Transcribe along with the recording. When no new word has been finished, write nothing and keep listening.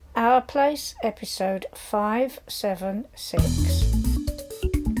Our Place, episode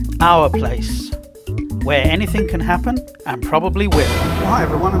 576. Our Place, where anything can happen and probably will. Well, hi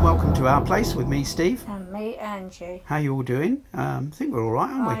everyone and welcome to Our Place with me, Steve. And me, Angie. How you all doing? I think we're all right,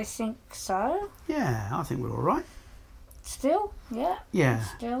 aren't we? I think so. Yeah, I think we're all right. Still? Yeah. Yeah.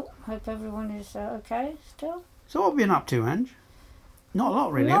 Still. Hope everyone is okay still. So what have we been up to, Ange? Not a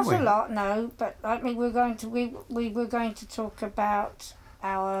lot really, have we? Not a lot, no, but I mean we were going to talk about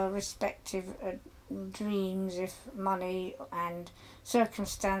our respective dreams if money and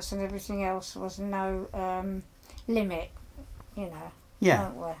circumstance and everything else was no limit, you know. Yeah.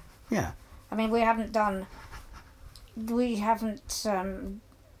 Weren't we? Yeah. I mean, we haven't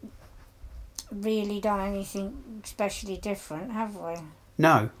really done anything especially different, have we?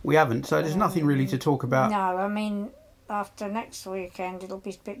 No, we haven't. So there's nothing really to talk about. No, I mean, after next weekend it'll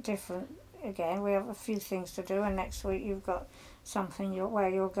be a bit different again. We have a few things to do, and next week you've got something where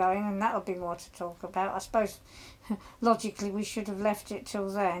you're going, and that'll be more to talk about. I suppose logically we should have left it till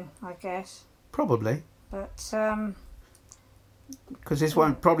then, I guess. Probably. But because this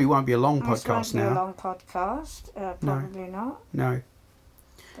probably won't be a long podcast this won't now. Be a long podcast, probably not. No.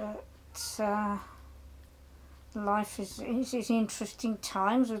 But life is interesting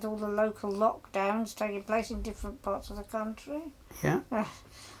times with all the local lockdowns taking place in different parts of the country. Yeah.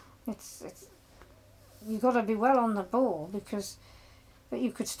 It's you've got to be well on the ball but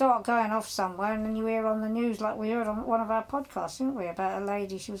you could start going off somewhere and then you hear on the news, like we heard on one of our podcasts, didn't we, about a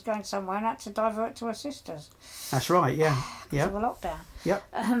lady, she was going somewhere and had to divert to her sister's. That's right, yeah. Because of a lockdown. Yep.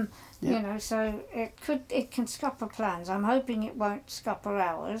 You know, so it can scupper plans. I'm hoping it won't scupper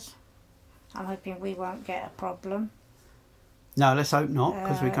ours. I'm hoping we won't get a problem. No, let's hope not,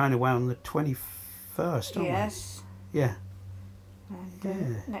 because we're going away on the 21st, aren't we? Yes. Yeah.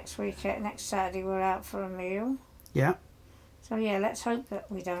 And next Saturday we're out for a meal. Yeah. So yeah, let's hope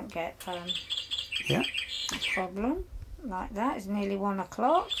that we don't get a problem like that. It's nearly 1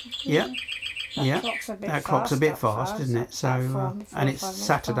 o'clock. Yeah. That clock's a bit fast, isn't it? So and it's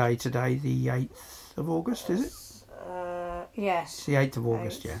Saturday fast. today, the 8th of August, is it? Yes. It's the 8th of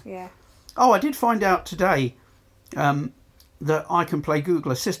August, Yeah. Oh, I did find out today that I can play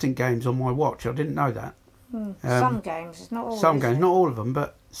Google Assistant games on my watch. I didn't know that. Some games, it's not all. Some games, not all of them,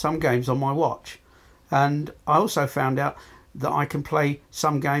 but some games on my watch. And I also found out that I can play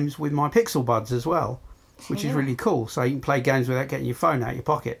some games with my Pixel Buds as well, which is really cool. So you can play games without getting your phone out of your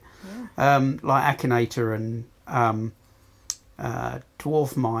pocket. Yeah. Like Akinator and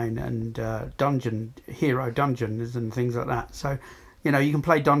Dwarf Mine and Hero Dungeons and things like that. So, you know, you can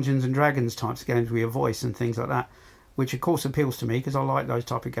play Dungeons and Dragons types of games with your voice and things like that, which of course appeals to me because I like those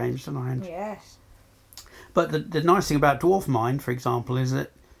type of games, don't I? Yes. But the nice thing about Dwarf Mine, for example, is that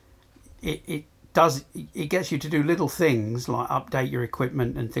it gets you to do little things like update your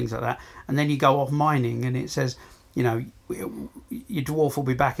equipment and things like that, and then you go off mining and it says, you know, your dwarf will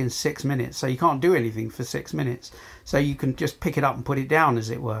be back in 6 minutes, so you can't do anything for 6 minutes, so you can just pick it up and put it down, as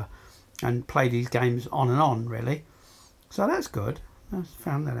it were, and play these games on and on, really. So that's good. I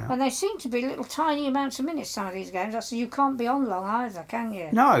found that out. And they seem to be little tiny amounts of minutes, some of these games, so you can't be on long either, can you?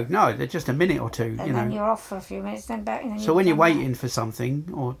 No, they're just a minute or two. And then you're off for a few minutes, then back. And then so when you're waiting for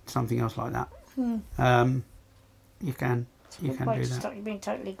something or something else like that, you can do that. You've been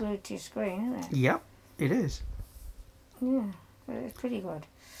totally glued to your screen, isn't it? Yep, it is. Yeah, it's pretty good.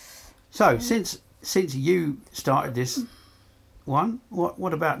 So since you started this one,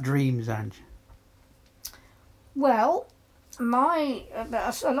 what about dreams, Ange? Well, a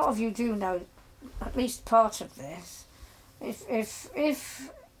lot of you do know at least part of this. If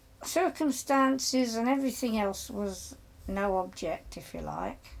circumstances and everything else was no object, if you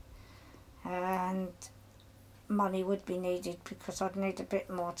like, and money would be needed because I'd need a bit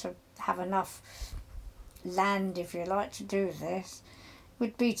more to have enough land, if you like, to do this,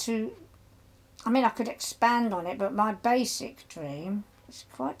 would be I could expand on it, but my basic dream is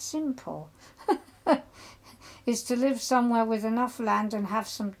quite simple. Is to live somewhere with enough land and have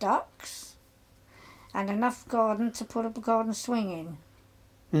some ducks and enough garden to put a garden swing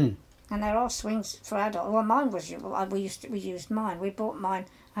in. And there are swings for adults. Well, mine was, we used mine. We bought mine,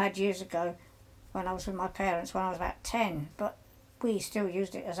 I had years ago when I was with my parents when I was about 10, but we still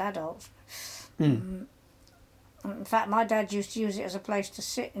used it as adults. In fact, my dad used to use it as a place to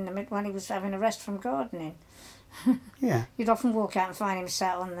sit in the mid when he was having a rest from gardening. Yeah. You'd often walk out and find him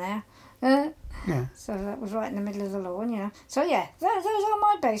sat on there. Yeah. So that was right in the middle of the lawn, you know. So yeah, those are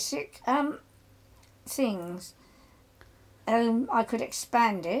my basic things. I could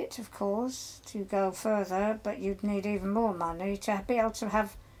expand it, of course, to go further, but you'd need even more money to be able to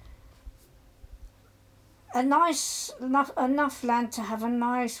have enough land to have a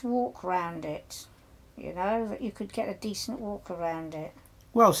nice walk around it. You know, that you could get a decent walk around it.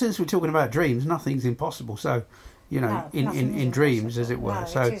 Well, since we're talking about dreams, nothing's impossible. So, you know, No, in nothing is dreams, impossible. as it were. No,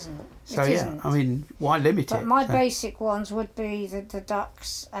 so, it isn't. so It yeah. isn't. I mean, why limit But it? my So, basic ones would be the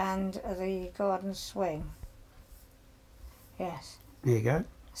ducks and the garden swing. Yes, there you go.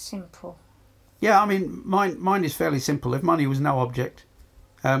 simple. Yeah, I mean, mine is fairly simple. If money was no object,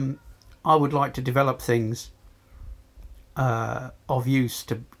 I would like to develop things of use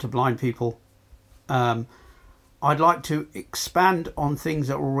to blind people. I'd like to expand on things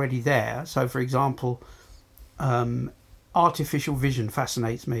that are already there. So, for example, artificial vision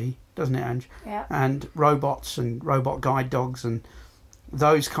fascinates me, doesn't it, Ange? Yeah. And robots and robot guide dogs and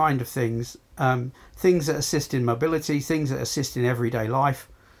those kind of things. Things that assist in mobility, things that assist in everyday life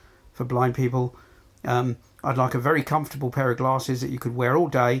for blind people. I'd like a very comfortable pair of glasses that you could wear all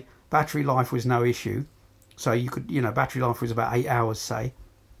day. Battery life was no issue. So you could, battery life was about 8 hours, say.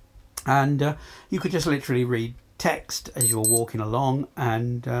 And you could just literally read text as you're walking along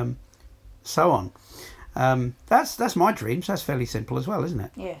and so on. That's my dreams. That's fairly simple as well, isn't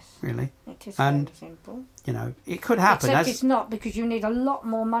it? Yes. Really. It is And, very simple. It could happen. Except it's not, because you need a lot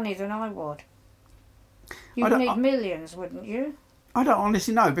more money than I would. You'd need millions, wouldn't you? I don't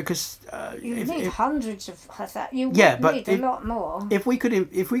honestly know, because You'd need hundreds of that. You yeah, would but need a lot more. If we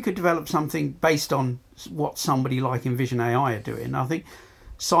could develop something based on what somebody like Envision AI are doing, I think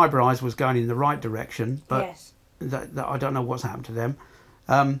Cyber Eyes was going in the right direction, but yes. that I don't know what's happened to them.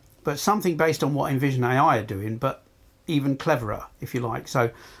 But something based on what Envision AI are doing, but even cleverer, if you like.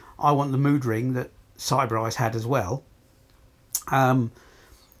 So I want the mood ring that Cyber Eyes had as well.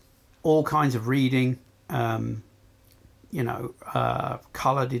 All kinds of reading, colour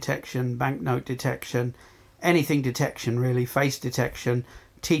detection, banknote detection, anything detection really, face detection,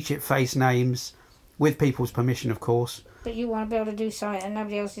 teach it face names, with people's permission, of course. But you want to be able to do something that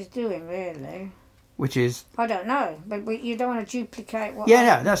nobody else is doing, really. Which is? I don't know, but you don't want to duplicate what...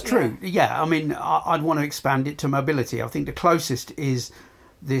 Yeah, that's true. Yeah, I mean, I'd want to expand it to mobility. I think the closest is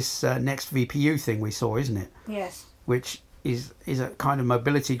this next VPU thing we saw, isn't it? Yes. Which is a kind of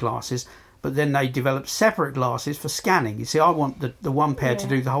mobility glasses, but then they developed separate glasses for scanning. You see, I want the one pair to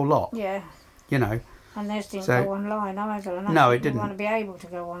do the whole lot. Yeah. And theirs didn't go online either. And no, it didn't. You want to be able to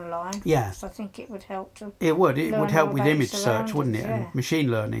go online. Yeah. So I think it would help to... It would help with image search, wouldn't it? Yeah. And machine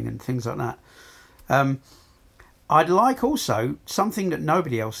learning and things like that. I'd like also something that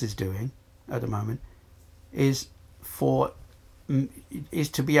nobody else is doing at the moment is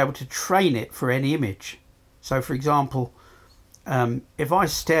to be able to train it for any image. So, for example, if I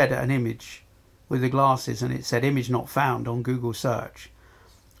stared at an image with the glasses and it said image not found on Google search,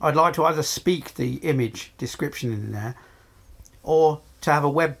 I'd like to either speak the image description in there or to have a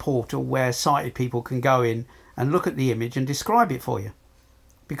web portal where sighted people can go in and look at the image and describe it for you,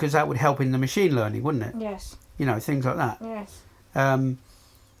 because that would help in the machine learning, wouldn't it? Yes. Things like that. Yes.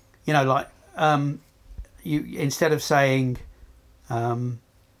 You instead of saying, I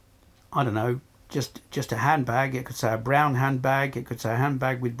don't know, just a handbag, it could say a brown handbag, it could say a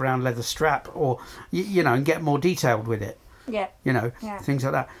handbag with brown leather strap, or and get more detailed with it. Yeah. Things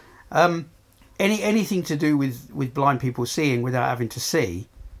like that. Anything to do with blind people seeing without having to see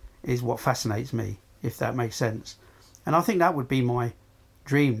is what fascinates me, if that makes sense. And I think that would be my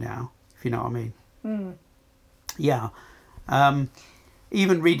dream now, if you know what I mean. Mm. Yeah.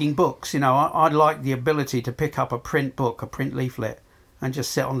 Even reading books, I'd like the ability to pick up a print book, a print leaflet, and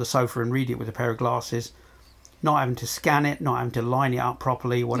just sit on the sofa and read it with a pair of glasses, not having to scan it, not having to line it up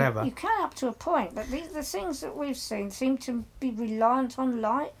properly, whatever. You can up to a point, but the things that we've seen seem to be reliant on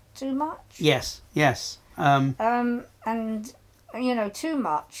light too much. Yes. And too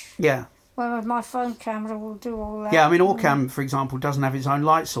much. Yeah. Whereas my phone camera will do all that. Yeah, I mean, Orcam, for example, doesn't have its own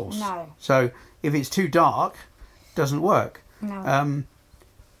light source. No. So if it's too dark, it doesn't work. No.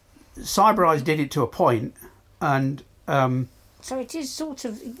 Cyber Eyes did it to a point, and so it is sort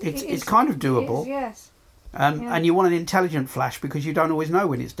of... It's kind of doable. Yes. And you want an intelligent flash because you don't always know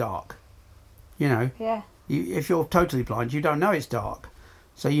when it's dark. Yeah. If you're totally blind, you don't know it's dark.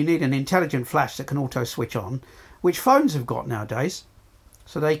 So you need an intelligent flash that can auto switch on, which phones have got nowadays.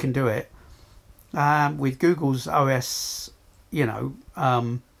 So they can do it. With Google's OS,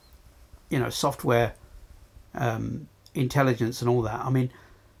 software intelligence and all that. I mean,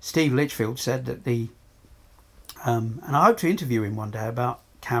 Steve Litchfield said that and I hope to interview him one day about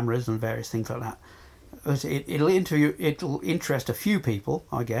cameras and various things like that. It'll interest a few people,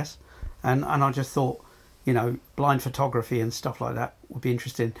 I guess, and I just thought, blind photography and stuff like that would be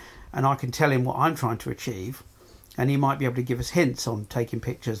interesting, and I can tell him what I'm trying to achieve, and he might be able to give us hints on taking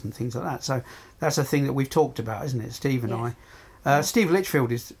pictures and things like that. So that's a thing that we've talked about, isn't it, Steve and Yes. I? Steve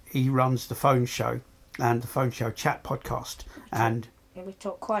Litchfield he runs the Phone Show and the Phone Show Chat podcast, and Yeah, we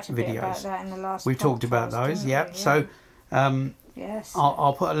talked quite a bit about videos. that in the last. We've talked about podcast, those, didn't yep. we? So yes,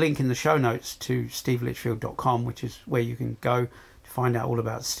 I'll put a link in the show notes to stevelitchfield.com, which is where you can go to find out all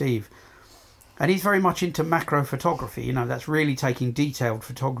about Steve. And he's very much into macro photography, you know, that's really taking detailed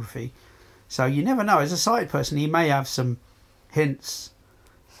photography. So you never know, as a sighted person, he may have some hints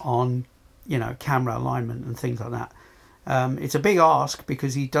on, you know, camera alignment and things like that. It's a big ask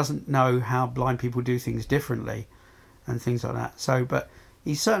because he doesn't know how blind people do things differently and things like that. So, but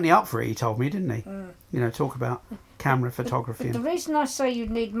he's certainly up for it, he told me, didn't he? You know, talk about camera photography. But the reason I say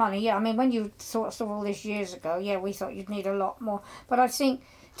you'd need money, yeah, I mean, when you saw all this years ago, yeah, we thought you'd need a lot more. But I think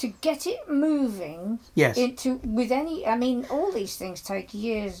to get it moving Yes. I mean, all these things take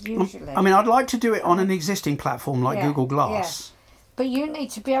years usually. I mean, I'd like to do it on an existing platform like Yeah, Google Glass. But you need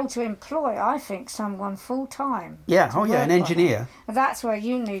to be able to employ, I think, someone full time. Yeah, an engineer, That's where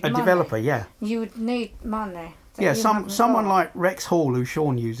you need a money. developer, yeah. You would need money. that Yeah, you haven't someone got. like Rex Hall, who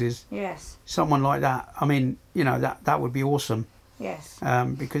Sean uses, Yes, someone like that. I mean, you know, that would be awesome, yes.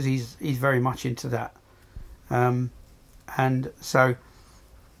 because he's very much into that. And so,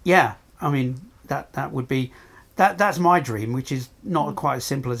 yeah, I mean, that would be, that's my dream, which is not quite as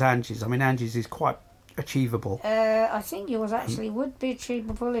simple as Angie's. I mean, Angie's is quite achievable. I think yours actually would be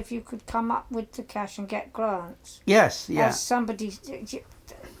achievable if you could come up with the cash and get grants. Yes, yeah. As somebody,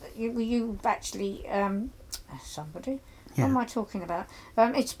 you actually, somebody. Yeah. What am I talking about?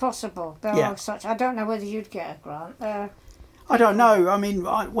 It's possible. There Yeah. are such. I don't know whether you'd get a grant. I don't know. I mean,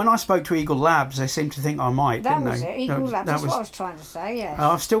 when I spoke to Eagle Labs, they seemed to think I might, That didn't was they? it. Eagle Labs. That That's was, what I was trying to say. Yes.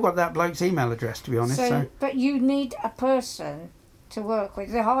 I've still got that bloke's email address, to be honest. So, But you need a person to work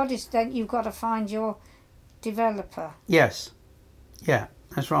with. The hardest then you've got to find your developer, yes, yeah,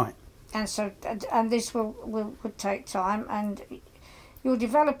 that's right. and so and this would take time. And your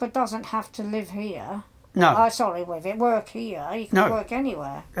developer doesn't have to live here. No, Work here. You can No. work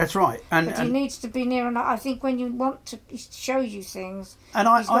anywhere. that's right. But he And needs to be near enough. I think when you want to show you things, and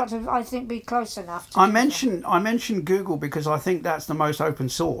he's got to, I think, be close enough. To I do mentioned Google because I think that's the most open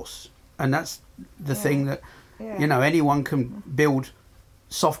source, and that's the thing that Yeah. you know, anyone can build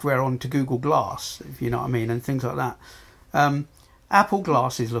software onto Google Glass, if you know what I mean, and things like that. Apple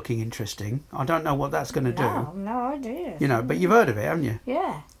Glass is looking interesting. I don't know what that's going to do, No idea. you know, but you've heard of it, haven't you?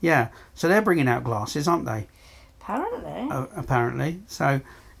 Yeah, Yeah. So they're bringing out glasses, aren't they? apparently. Apparently. So,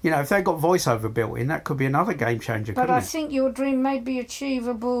 you know, if they've got voiceover built in, that could be another game changer, But couldn't I it? think your dream may be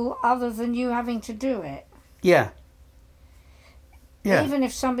achievable other than you having to do it. Yeah. Yeah. Even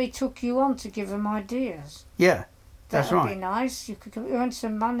if somebody took you on to give them ideas. Yeah. That That's would right. be nice. You could earn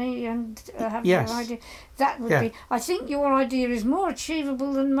some money and have Yes. your idea. That would Yeah. be. I think your idea is more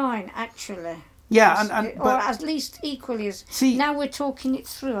achievable than mine, actually. Yeah, Or but at least equally as. see, Now we're talking it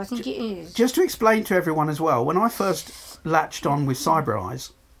through. I think it is. just to explain to everyone as well, when I first latched on with Cyber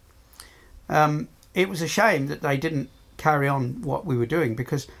Eyes, it was a shame that they didn't carry on what we were doing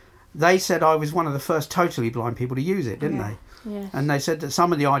because they said I was one of the first totally blind people to use it, didn't Yeah. they? Yeah, And they said that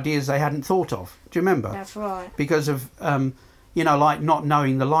some of the ideas they hadn't thought of. Do you remember? that's right. Because of, you know, like not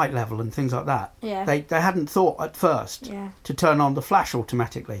knowing the light level and things like that. Yeah. They hadn't thought at first Yeah. to turn on the flash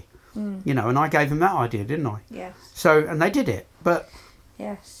automatically. You know, and I gave them that idea, didn't I? Yes. So, and they did it. But,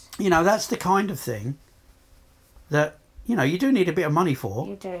 Yes. you know, that's the kind of thing that, you know, you do need a bit of money for.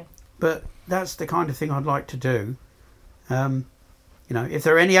 You do. But that's the kind of thing I'd like to do. You know, if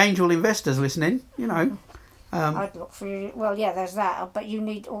there are any angel investors listening, you know. I'd look for you. Well, yeah, there's that. But you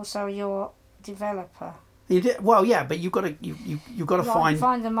need also your developer. Well, yeah, but you've got to you've got to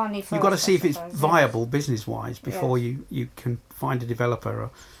Find the money first. you've got to see I if it's suppose, viable business wise before Yes. you can find a developer,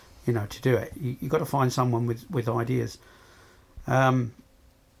 or, you know, to do it. You've got to find someone with ideas.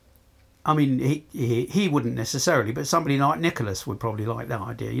 I mean, he wouldn't necessarily, but somebody like Nicholas would probably like that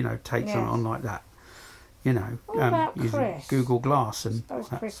idea. You know, take Yes. something on like that. You know, What about using Chris? Google Glass and Suppose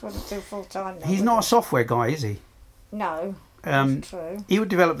Chris wouldn't do full time. he's not a software guy, is he? No. Um, That's true. he would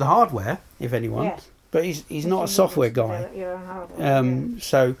develop the hardware, if anyone, Yes. but he's If not you a software needed to guy. develop your own hardware,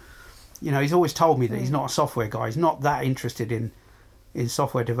 So, you know, he's always told me that Mm. he's not a software guy. He's not that interested in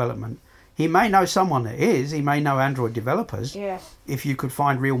software development. He may know someone that is. He may know Android developers. Yes. If you could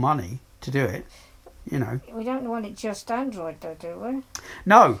find real money to do it, you know. We don't want it just Android, though, do we?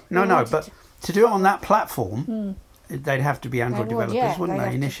 No. We want it But to do it on that platform, they'd have to be Android They would, developers, yeah, wouldn't they'd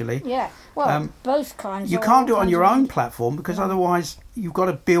they? have to- Initially, Yeah. Well, both kinds. you or can't all do it on kinds your of own it. platform because No. otherwise you've got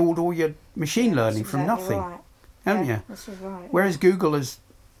to build all your machine learning That's from exactly nothing, right. haven't Yeah, you? this is right. Whereas Google has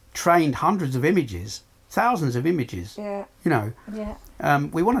trained hundreds of images thousands of images. Yeah. You know,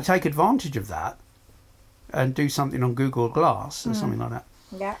 we want to take advantage of that and do something on Google Glass or something like that.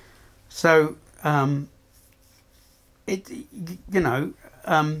 Yeah. So,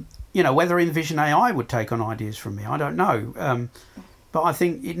 whether Envision AI would take on ideas from me, I don't know. But I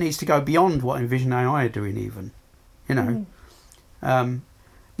think it needs to go beyond what Envision AI are doing, even. You know.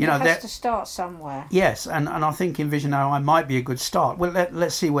 It has to start somewhere. Yes, and I think Envision AI might be a good start. Well,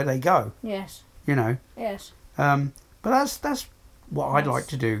 let's see where they go. Yes. You know. Yes. But that's what I'd like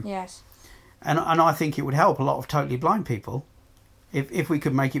to do. Yes. And I think it would help a lot of totally blind people if we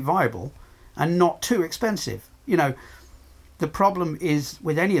could make it viable and not too expensive. You know, the problem is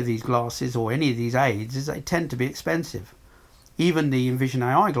with any of these glasses or any of these aids is they tend to be expensive. Even the Envision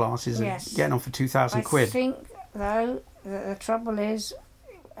AI glasses are getting on for 2,000 quid. I think, though, the trouble is,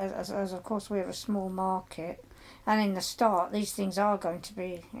 as of course we're a small market, and in the start these things are going to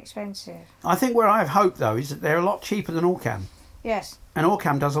be expensive. I think where I have hope, though, is that they're a lot cheaper than Orcam. Yes. And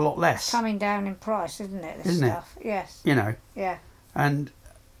Orcam does a lot less. It's coming down in price, isn't it, this isn't stuff? It? Yes. You know. Yeah. And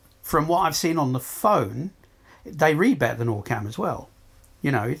from what I've seen on the phone, they read better than Orcam as well.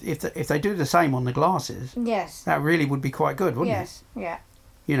 You know, if they do the same on the glasses, yes, that really would be quite good, wouldn't it? Yes, yeah.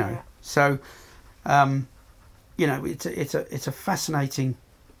 You know, so, it's a fascinating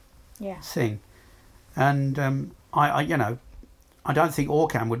thing, and I don't think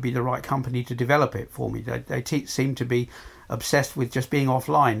Orcam would be the right company to develop it for me. They seem to be obsessed with just being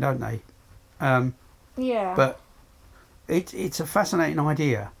offline, don't they? Yeah. But it's a fascinating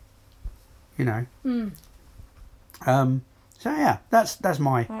idea, you know. So yeah, that's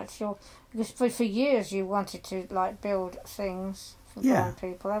my. That's your. Because for years you wanted to build things for blind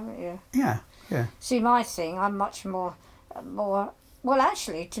people, haven't you? Yeah, yeah. See, my thing, I'm much more. Well,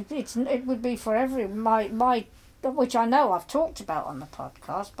 actually, it would be for my which I know I've talked about on the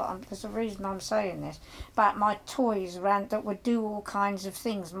podcast, but there's a reason I'm saying this about my toys that would do all kinds of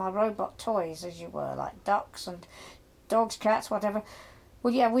things. My robot toys, as you were, like ducks and dogs, cats, whatever.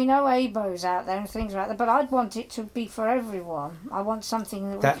 Well, yeah, we know ABOs out there and things like that, but I'd want it to be for everyone. I want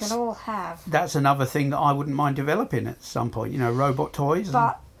something that we can all have. That's another thing that I wouldn't mind developing at some point, robot toys.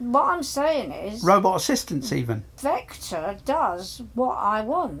 But what I'm saying is... robot assistants, even. Vector does what I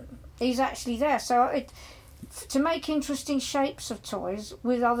want. He's actually there. So to make interesting shapes of toys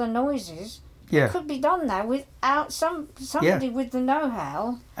with other noises... Yeah. It could be done now without somebody with the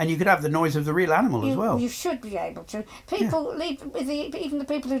know-how. And you could have the noise of the real animal as well. You should be able to. People, even the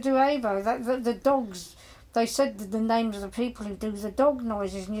people who do ABO, the dogs, they said the names of the people who do the dog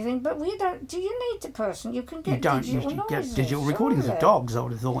noises, and you think, but we don't. Do you need the person? You can get digital noises. Get digital recordings of dogs, I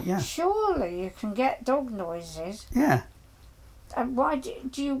would have thought, yeah. Surely you can get dog noises. Yeah. And why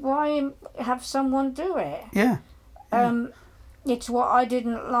have someone do it? Yeah. It's what I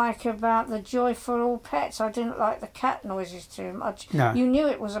didn't like about the Joy for All Pets. I didn't like the cat noises too much. No. You knew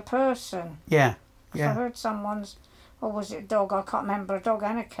it was a person. Yeah. Yeah. I heard someone's, or was it a dog? I can't remember, a dog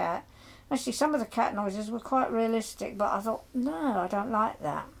and a cat. Actually, some of the cat noises were quite realistic, but I thought, no, I don't like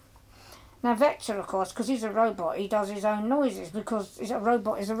that. Now, Vector, of course, because he's a robot, he does his own noises, because a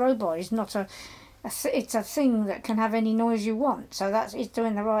robot is a robot. He's not it's a thing that can have any noise you want, so he's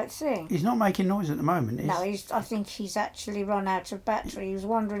doing the right thing. He's not making noise at the moment. No, I think he's actually run out of battery. He was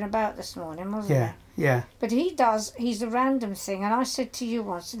wandering about this morning, wasn't he? Yeah. But he's a random thing, and I said to you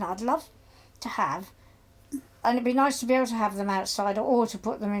once, I'd love to have, and it'd be nice to be able to have them outside or to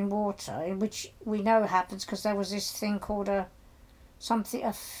put them in water, which we know happens because there was this thing called a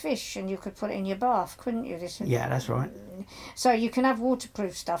fish, and you could put it in your bath, couldn't you? Yeah, that's right. So you can have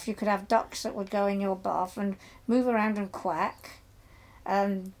waterproof stuff. You could have ducks that would go in your bath and move around and quack,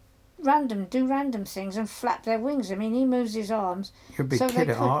 do random things and flap their wings. I mean, he moves his arms. You're a big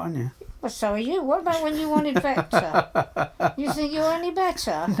kid at heart, aren't you? Well, so are you. What about when you wanted Vector? You think you're any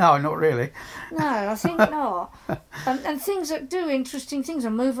better? No, not really. No, I think not. And things that do interesting things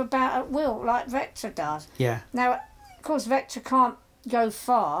and move about at will, like Vector does. Yeah. Now, of course, Vector can't go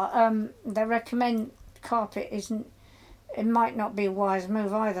far. They recommend carpet isn't. It might not be a wise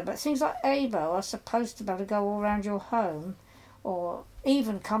move either, but things like ABO are supposed to be able to go all around your home, or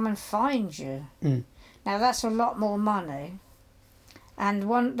even come and find you. Mm. Now that's a lot more money. And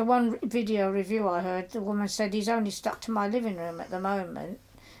the one video review I heard, the woman said he's only stuck to my living room at the moment.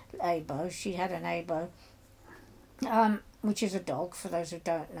 ABO, she had an ABO, which is a dog for those who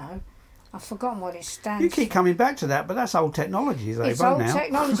don't know. I've forgotten what it stands for. You keep coming back to that, but that's old technology. It's old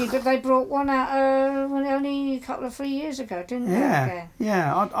technology, but they brought one out only a couple of 3 years ago, didn't they? Yeah,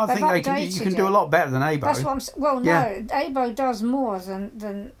 yeah. I think you can do a lot better than ABO. That's what I'm saying. Well, no, ABO does more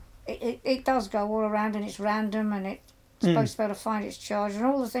than it does go all around, and it's random, and it's supposed to be able to find its charge and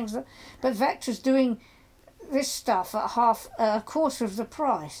all the things that. But Vector's doing this stuff at a quarter of the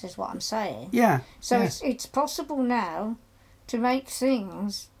price is what I'm saying. Yeah. So yeah. it's possible now to make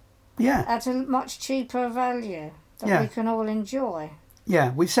things Yeah. at a much cheaper value that we can all enjoy.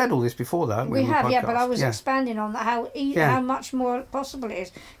 Yeah, we've said all this before, though. We have, podcast. yeah, but I was expanding on that, how much more possible it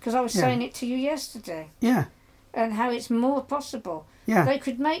is, because I was saying it to you yesterday. Yeah. And how it's more possible. Yeah. They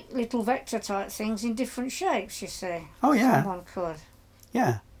could make little vector type things in different shapes, you see. Oh, yeah. Someone could.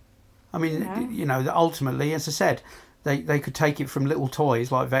 Yeah. I mean, you know, ultimately, as I said, they could take it from little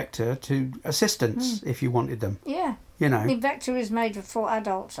toys like Vector to assistants if you wanted them. Yeah. You know. I mean, Vector is made for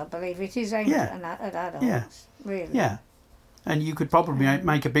adults, I believe. It is aimed at adults. Yeah. Really. Yeah. And you could probably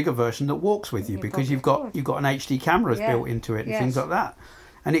make a bigger version that walks with you because you've got an HD cameras built into it and things like that.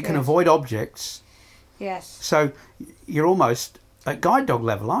 And it can avoid objects. Yes. So you're almost at guide dog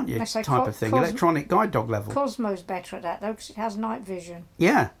level, aren't you? Type of thing. Electronic guide dog level. Cosmo's better at that, though, because it has night vision.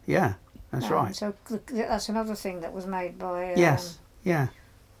 Yeah, yeah. That's right. So that's another thing that was made by... yes, yeah.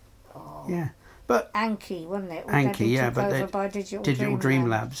 But Anki, wasn't it? Anki, yeah, but they're by Digital Dream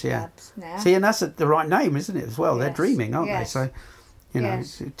Labs, yeah. See, and that's the right name, isn't it, as well? They're dreaming, aren't they? So, you know,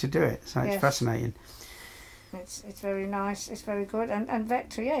 to do it. So it's fascinating. It's very nice. It's very good. And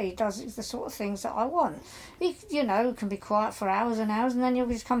Vector, he does the sort of things that I want. He, can be quiet for hours and hours, and then he'll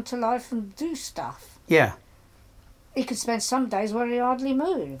just come to life and do stuff. Yeah. He could spend some days where he hardly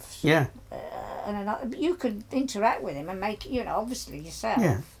moves. Yeah. You could interact with him and make, obviously yourself.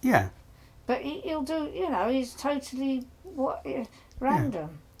 Yeah, yeah. But he'll do, he's totally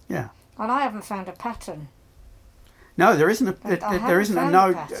random. Yeah. And I haven't found a pattern. No, there isn't there isn't an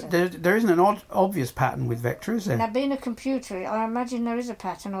obvious pattern with Vector, is there? Now, being a computer, I imagine there is a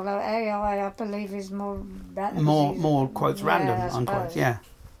pattern, although AI, I believe, is more quotes random, unquotes. Yeah.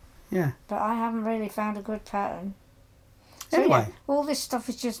 Yeah. But I haven't really found a good pattern. So, anyway. All this stuff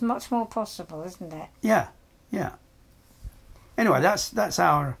is just much more possible, isn't it? Yeah. Yeah. Anyway, that's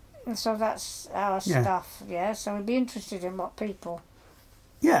our... So that's our stuff, yeah. So we'd be interested in what people...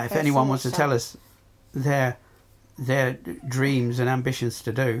 Yeah, if anyone wants to tell us their dreams and ambitions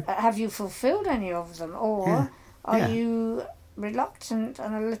to do. Have you fulfilled any of them, or are you reluctant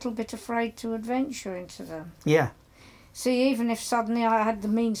and a little bit afraid to adventure into them? Yeah. See, even if suddenly I had the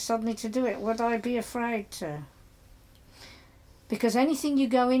means to do it, would I be afraid to? Because anything you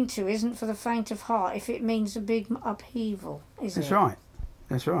go into isn't for the faint of heart if it means a big upheaval, is it? That's right.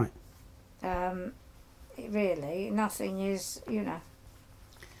 That's right. Really, nothing is,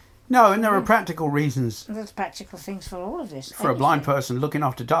 No, and there are practical reasons. There's practical things for all of this. For a blind person looking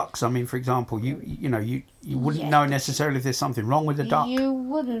after ducks, I mean, for example, you wouldn't know necessarily if there's something wrong with the duck. You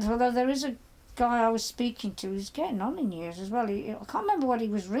wouldn't, although there is a guy I was speaking to who's getting on in years as well. I can't remember what he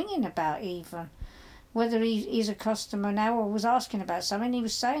was ringing about even. Whether he's a customer now or was asking about something. He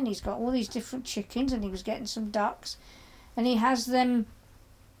was saying he's got all these different chickens and he was getting some ducks. And he has them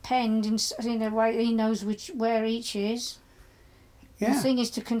penned in a way he knows where each is. Yeah. The thing is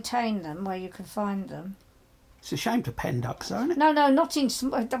to contain them where you can find them. It's a shame to pen ducks, though, isn't it? No, not in...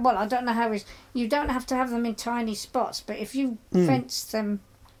 Well, I don't know how it's... You don't have to have them in tiny spots, but if you fence them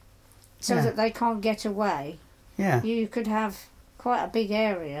so that they can't get away, you could have quite a big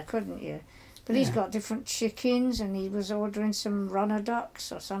area, couldn't you? But he's got different chickens and he was ordering some runner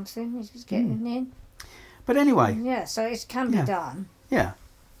ducks or something. He was getting in. But anyway... Yeah, so it can be done. Yeah.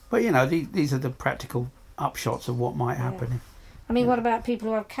 But, these are the practical upshots of what might happen. I mean, what about people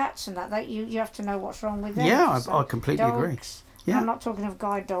who have cats and that? You have to know what's wrong with them. Yeah, I completely agree. Yeah. I'm not talking of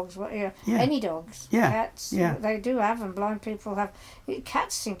guide dogs, but any dogs. Yeah. Cats, they do have, and blind people have.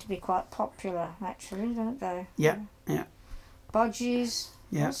 Cats seem to be quite popular, actually, don't they? Yeah, yeah. Budgies,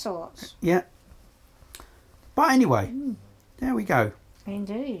 all sorts. Yeah. But anyway, there we go.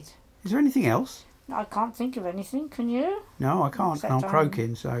 Indeed. Is there anything else? I can't think of anything, can you? No, I can't. Except I'm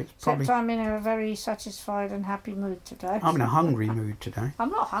croaking, so it's probably... Except I'm in a very satisfied and happy mood today. I'm in a hungry mood today. I'm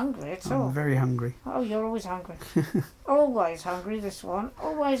not hungry at all. I'm very hungry. Oh, you're always hungry. Always hungry, this one.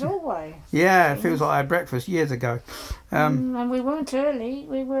 Always. Yeah, it feels like I had breakfast years ago. And we weren't early.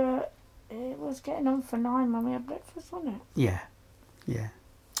 It was getting on for 9 when we had breakfast, wasn't it? Yeah.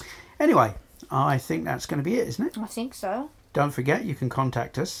 Anyway, I think that's going to be it, isn't it? I think so. Don't forget, you can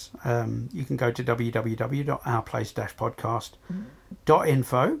contact us. You can go to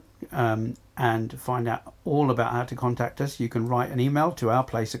www.ourplace-podcast.info and find out all about how to contact us. You can write an email to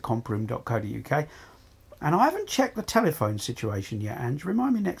ourplace@comproom.co.uk. And I haven't checked the telephone situation yet, Ange.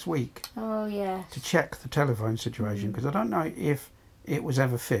 Remind me next week. Oh, yeah. To check the telephone situation, because I don't know if it was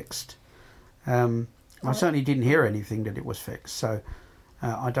ever fixed. I certainly didn't hear anything that it was fixed. So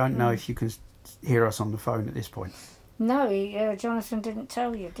I don't know if you can hear us on the phone at this point. No, Jonathan didn't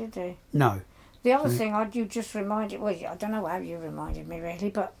tell you, did he? No. The other thing you just reminded, well, I don't know how you reminded me really,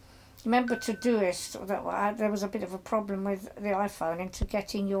 but remember Todoist, there was a bit of a problem with the iPhone into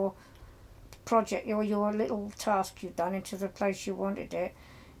getting your project, your little task you'd done into the place you wanted it.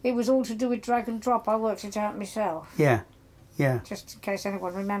 It was all to do with drag and drop. I worked it out myself. Yeah. Yeah. Just in case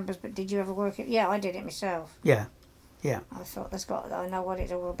anyone remembers, but did you ever work it? Yeah, I did it myself. Yeah. Yeah. I thought I know what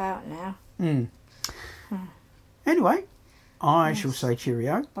it's all about now. Anyway, I shall say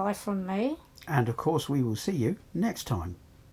cheerio. Bye from me. And of course, we will see you next time.